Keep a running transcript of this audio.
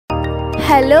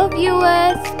Hello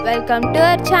viewers, welcome to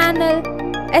our channel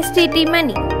STT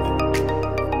Money.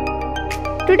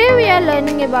 Today we are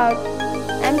learning about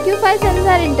MQ5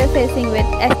 sensor interfacing with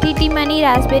STT Money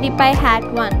Raspberry Pi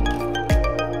Hat1.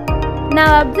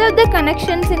 Now observe the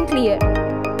connections in clear.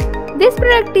 This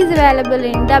product is available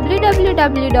in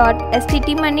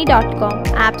www.sttmoney.com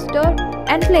App Store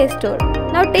and Play Store.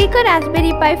 Now take a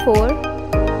Raspberry Pi 4.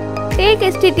 Take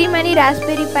STT Money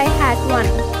Raspberry Pi Hat1.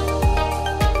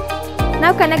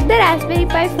 Now connect the Raspberry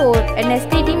Pi 4 and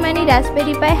STT Money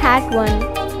Raspberry Pi Hat1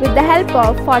 with the help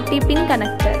of 40-pin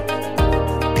connector.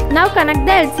 Now connect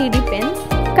the LCD pins.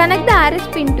 Connect the RS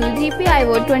pin to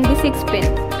GPIO 26 pin.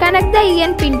 Connect the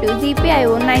EN pin to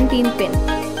GPIO 19 pin.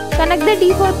 Connect the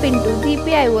D4 pin to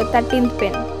GPIO 13th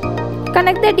pin.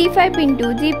 Connect the D5 pin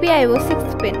to GPIO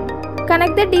 6th pin.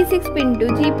 Connect the D6 pin to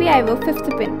GPIO 5th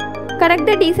pin. Connect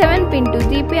the D7 pin to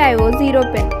GPIO 0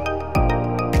 pin.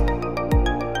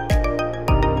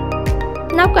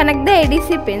 Now connect the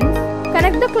ADC pins.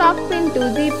 Connect the clock pin to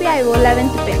GPIO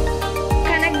 11th pin.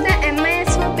 Connect the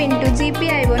MISO pin to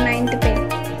GPIO 9th pin.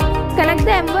 Connect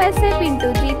the MOSI pin to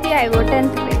GPIO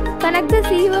 10th pin. Connect the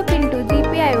CEO pin to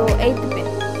GPIO 8th pin.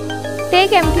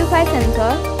 Take MQ5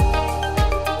 sensor.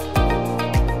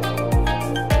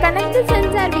 Connect the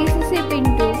sensor VCC pin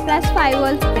to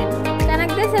 +5V pin.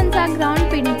 Connect the sensor ground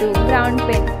pin to ground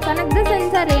pin. Connect the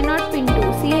sensor A0 pin to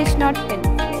CH0 pin.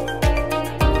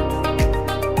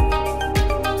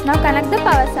 Now connect the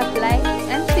power supply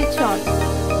and switch on.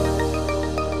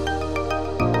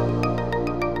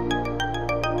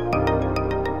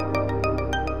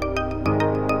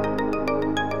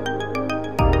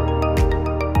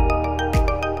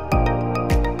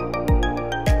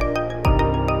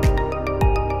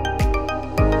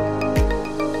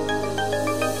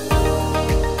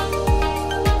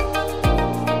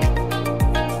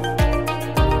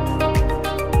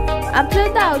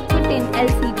 Observe the output in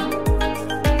LCD.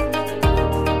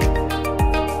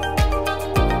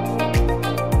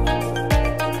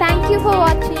 Thank you for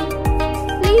watching.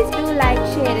 Please do like,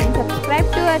 share and subscribe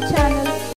to our channel.